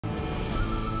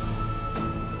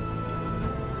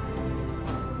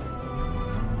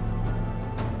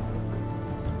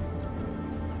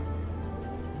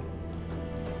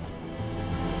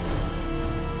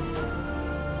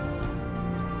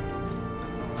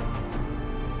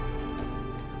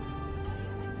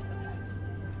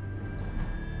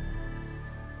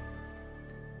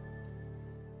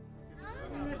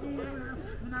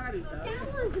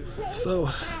So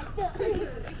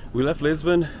we left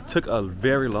Lisbon, took a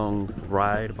very long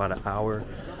ride, about an hour,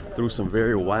 through some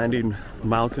very winding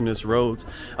mountainous roads.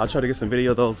 I'll try to get some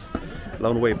video of those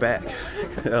along the way back.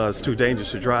 It's too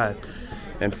dangerous to drive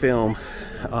and film.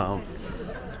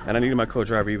 And I needed my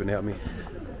co-driver even to help me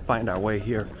find our way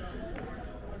here.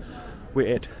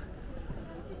 We're at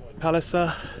Palace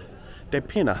de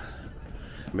Pena.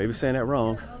 Maybe saying that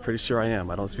wrong, pretty sure I am.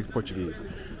 I don't speak Portuguese.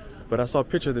 But I saw a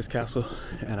picture of this castle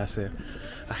and I said,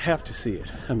 I have to see it.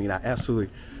 I mean, I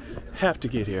absolutely have to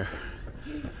get here.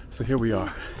 So here we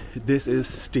are. This is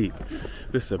steep.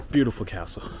 This is a beautiful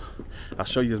castle. I'll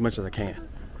show you as much as I can.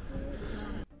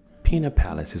 Pena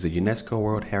Palace is a UNESCO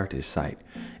World Heritage Site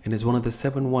and is one of the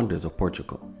 7 wonders of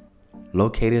Portugal.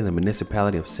 Located in the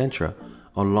municipality of Sintra,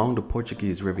 along the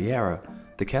Portuguese Riviera,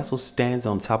 the castle stands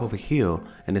on top of a hill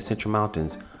in the Central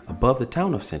Mountains above the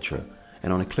town of Sintra,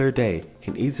 and on a clear day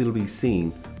can easily be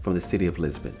seen from the city of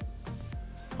Lisbon.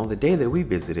 On the day that we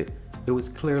visited, it was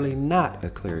clearly not a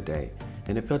clear day,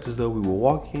 and it felt as though we were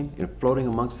walking and floating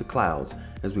amongst the clouds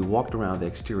as we walked around the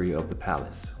exterior of the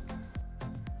palace.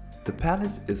 The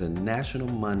palace is a national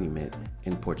monument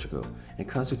in Portugal and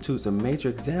constitutes a major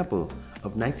example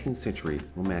of 19th century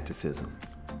Romanticism.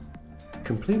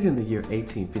 Completed in the year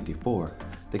 1854,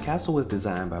 the castle was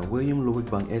designed by William Ludwig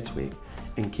van Eswijk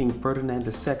and King Ferdinand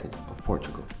II of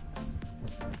Portugal.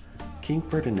 King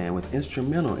Ferdinand was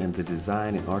instrumental in the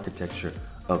design and architecture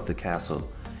of the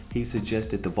castle. He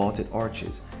suggested the vaulted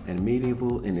arches and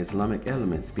medieval and Islamic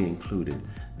elements be included.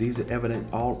 These are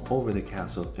evident all over the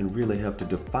castle and really help to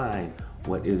define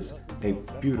what is a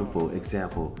beautiful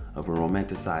example of a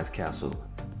romanticized castle.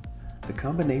 The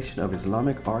combination of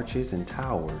Islamic arches and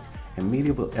tower and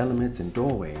medieval elements and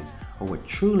doorways are what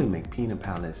truly make Pena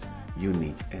Palace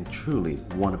unique and truly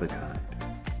one of a kind.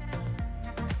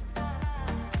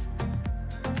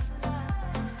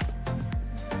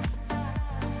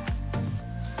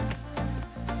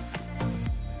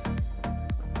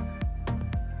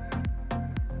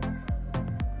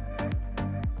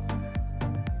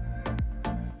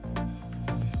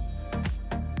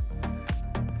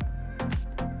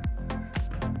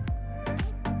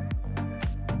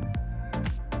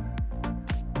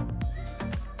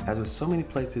 As with so many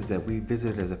places that we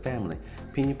visited as a family,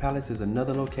 Pena Palace is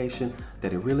another location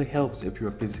that it really helps if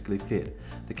you're physically fit.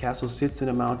 The castle sits in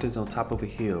the mountains on top of a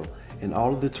hill, and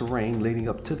all of the terrain leading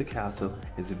up to the castle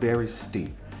is very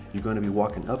steep. You're going to be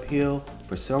walking uphill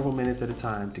for several minutes at a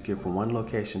time to get from one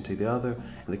location to the other,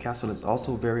 and the castle is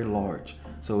also very large.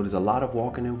 So it is a lot of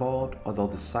walking involved, although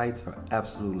the sights are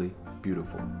absolutely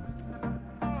beautiful.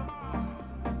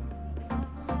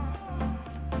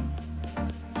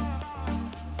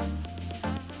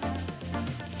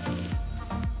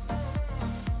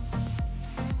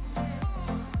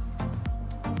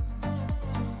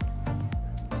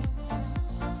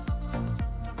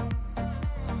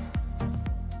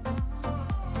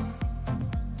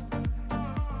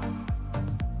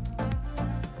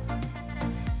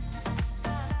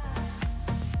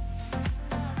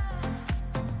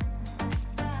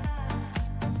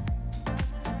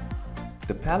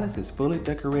 The palace is fully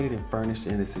decorated and furnished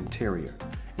in its interior,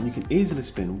 and you can easily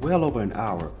spend well over an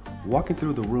hour walking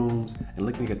through the rooms and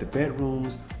looking at the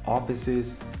bedrooms,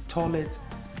 offices, toilets,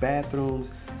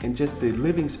 bathrooms, and just the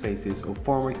living spaces of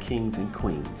former kings and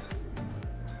queens.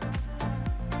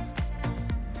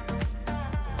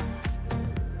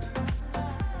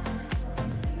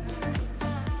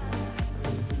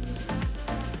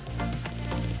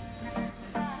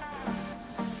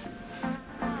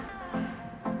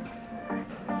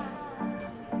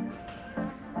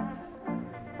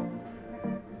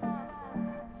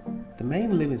 The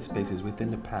main living spaces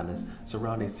within the palace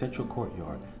surround a central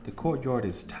courtyard. The courtyard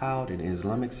is tiled in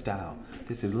Islamic style.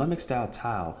 This Islamic style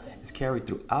tile is carried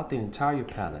throughout the entire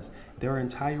palace. There are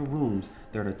entire rooms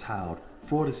that are tiled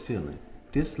floor to ceiling.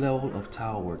 This level of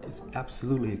tile work is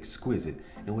absolutely exquisite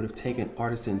and would have taken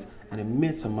artisans an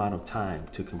immense amount of time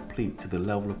to complete to the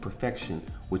level of perfection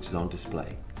which is on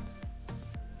display.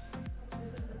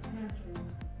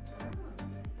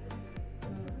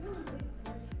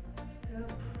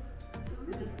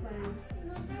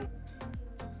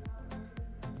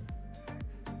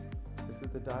 This is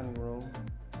the dining room.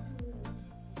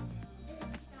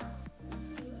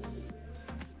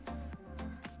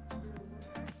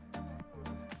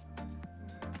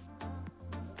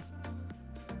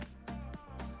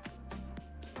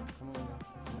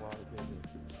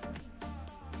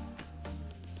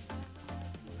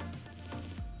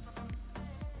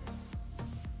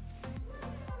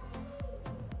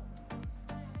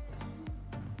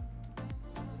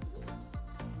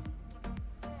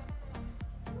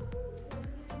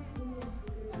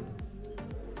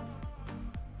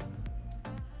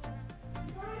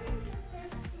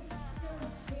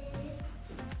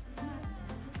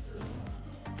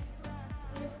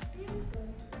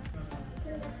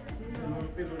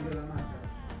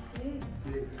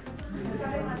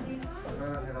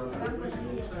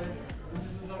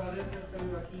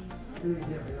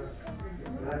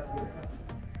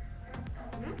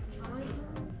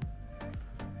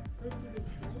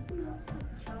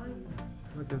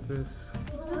 Look at this.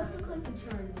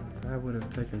 That would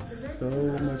have taken so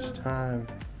much time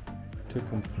to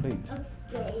complete.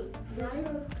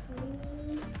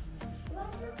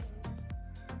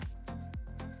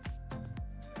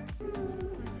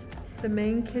 The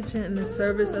main kitchen and the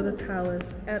service of the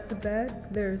palace. At the back,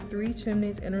 there are 3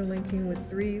 chimneys interlinking with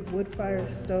 3 wood-fired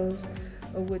stoves,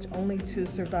 of which only 2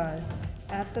 survive.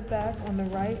 At the back, on the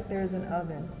right, there is an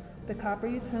oven. The copper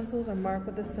utensils are marked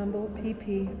with the symbol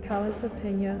PP, Palace of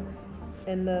Pena,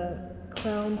 and the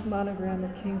crown monogram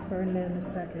of King Ferdinand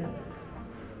II.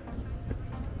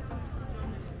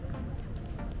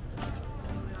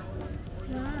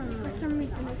 Wow, for some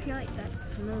reason I feel like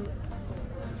that's smoke.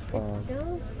 It's fog.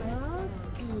 So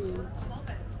foggy.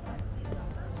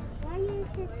 Why is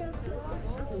it so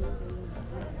foggy?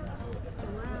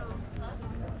 Wow.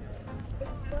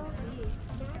 It's foggy.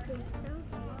 That is so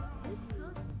foggy. This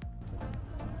house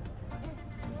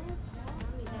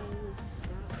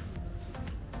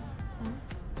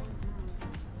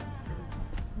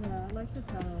Yeah, I like the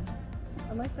tile.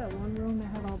 I like that one room that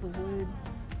had all the wood.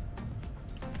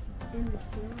 in the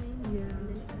ceiling. Yeah. And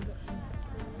then it goes up to the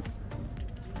ceiling.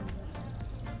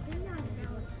 They're not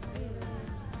downstairs.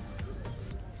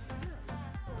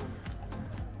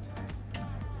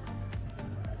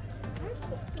 That's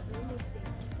just the only thing.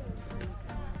 It's so funny.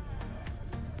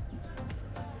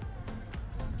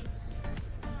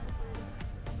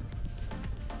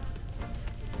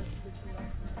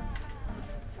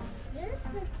 Let's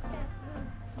take that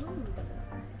one.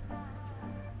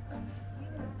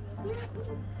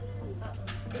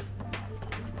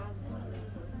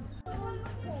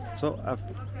 So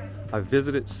I've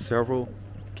visited several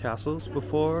castles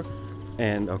before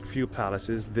and a few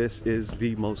palaces. This is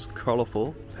the most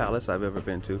colorful palace I've ever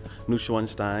been to.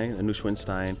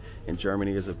 Neuschwanstein in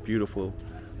Germany is a beautiful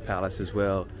palace as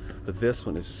well. But this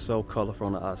one is so colorful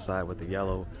on the outside with the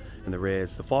yellow and the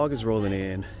reds. The fog is rolling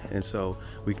in, and so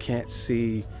we can't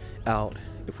see out.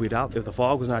 If the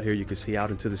fog was not here, you could see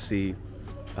out into the sea.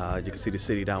 You can see the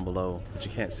city down below, but you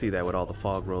can't see that with all the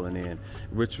fog rolling in,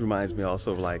 which reminds me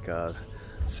also of like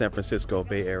San Francisco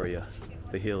Bay Area,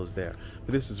 the hills there.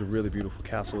 But this is a really beautiful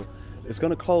castle. It's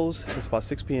going to close. It's about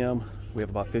 6 p.m. We have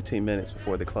about 15 minutes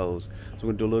before they close. So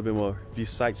we're going to do a little bit more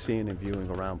sightseeing and viewing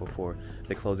around before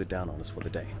they close it down on us for the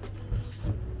day.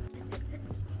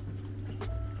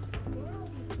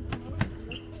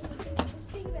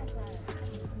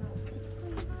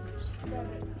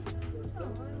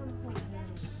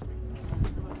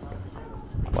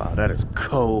 Wow, that is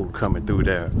cold coming through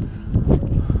there.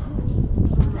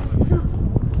 So,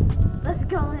 let's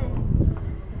go in.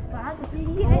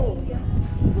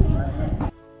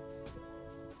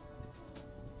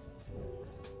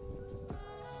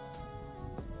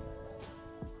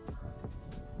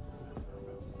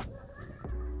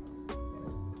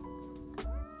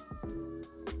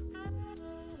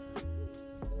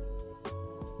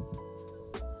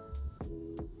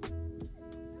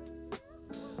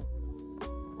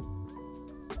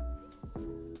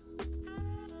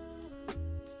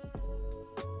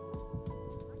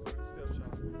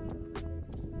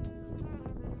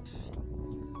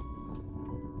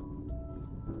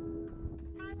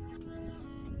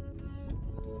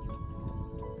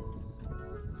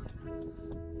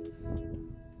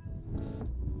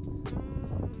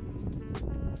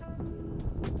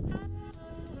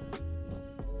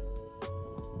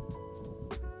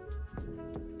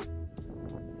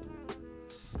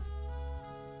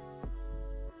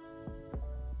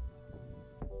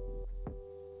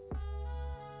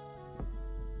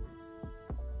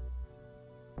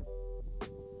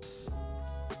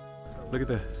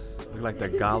 Look like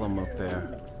that golem up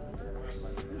there,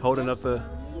 holding up the.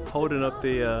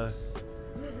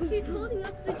 He's holding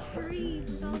up the trees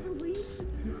with all the leaves.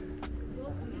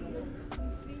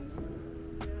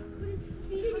 But his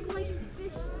feet look like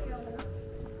fish scales.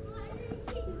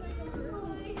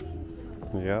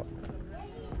 Yep.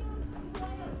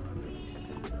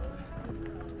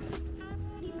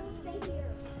 People stay here.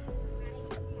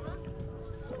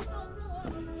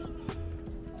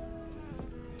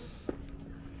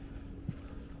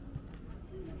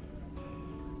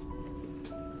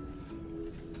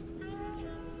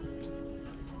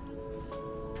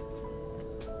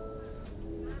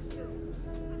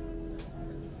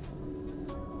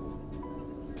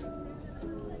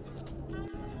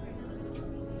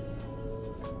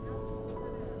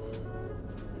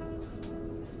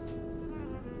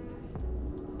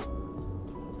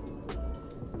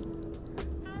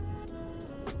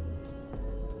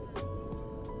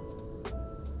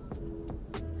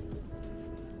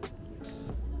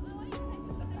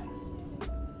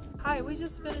 Hi, we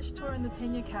just finished touring the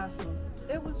Pena Castle.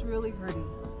 It was really pretty.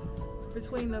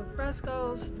 Between the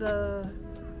frescoes, the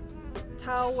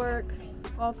tile work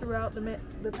all throughout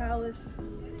the palace,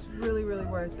 it's really, really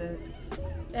worth it.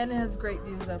 And it has great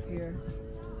views up here.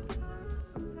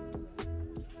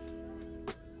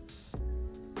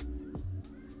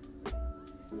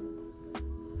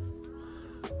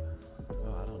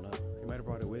 Oh, I don't know. He might have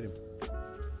brought it with him.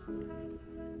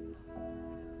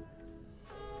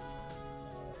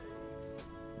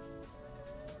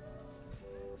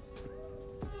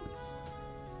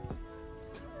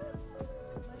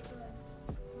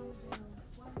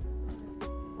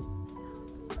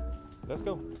 Let's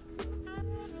go.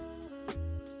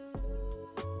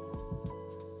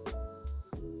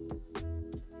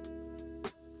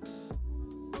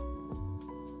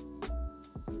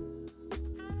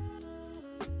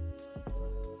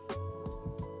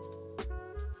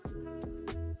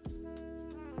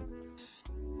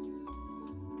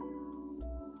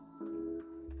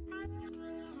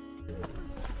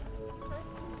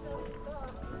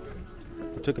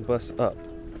 We took a bus up,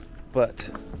 but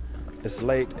it's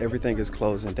late, everything is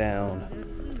closing down,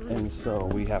 and so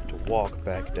we have to walk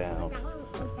back down,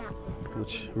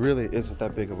 which really isn't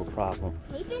that big of a problem.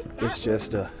 It's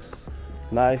just a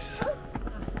nice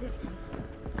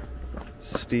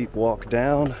steep walk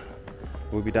down.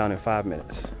 We'll be down in 5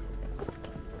 minutes.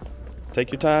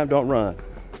 Take your time, don't run.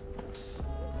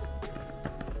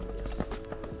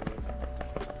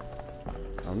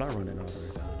 I'm not running all the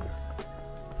way down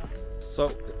there.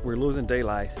 So we're losing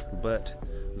daylight, but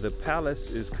the palace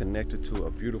is connected to a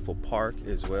beautiful park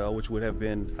as well, which would have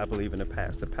been, I believe in the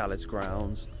past, the palace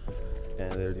grounds.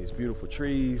 And there are these beautiful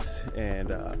trees,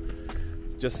 and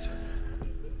just,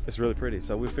 it's really pretty.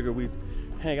 So we figured we'd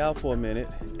hang out for a minute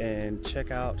and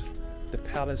check out the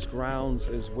palace grounds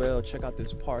as well. Check out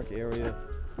this park area.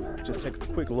 Just take a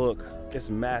quick look. It's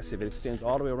massive. It extends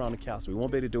all the way around the castle. We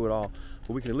won't be able to do it all,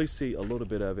 but we can at least see a little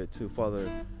bit of it to further,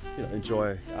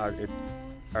 enjoy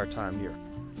our time here.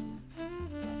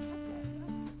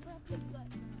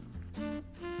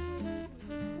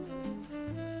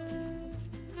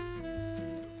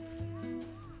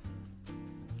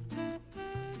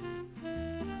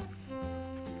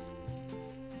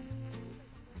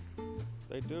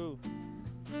 They do.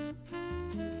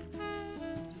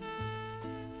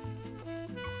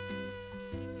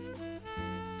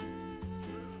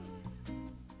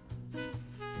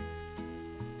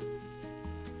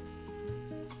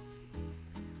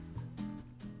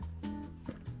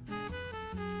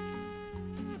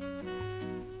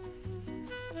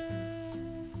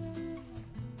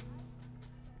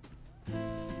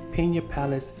 Pena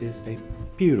Palace is a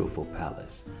beautiful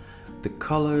palace. The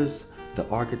colors, the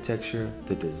architecture,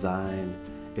 the design,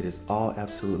 it is all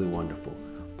absolutely wonderful.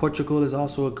 Portugal is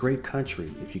also a great country.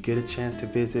 If you get a chance to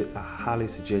visit, I highly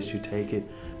suggest you take it.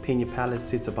 Pena Palace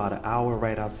sits about an hour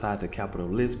right outside the capital,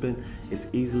 Lisbon.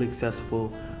 It's easily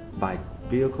accessible by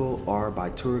vehicle or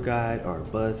by tour guide or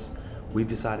bus. We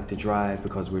decided to drive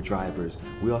because we're drivers.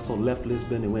 We also left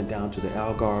Lisbon and went down to the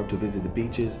Algarve to visit the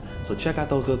beaches. So check out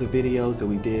those other videos that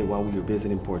we did while we were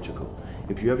visiting Portugal.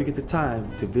 If you ever get the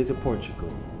time to visit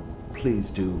Portugal, please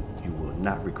do. You will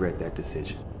not regret that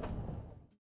decision.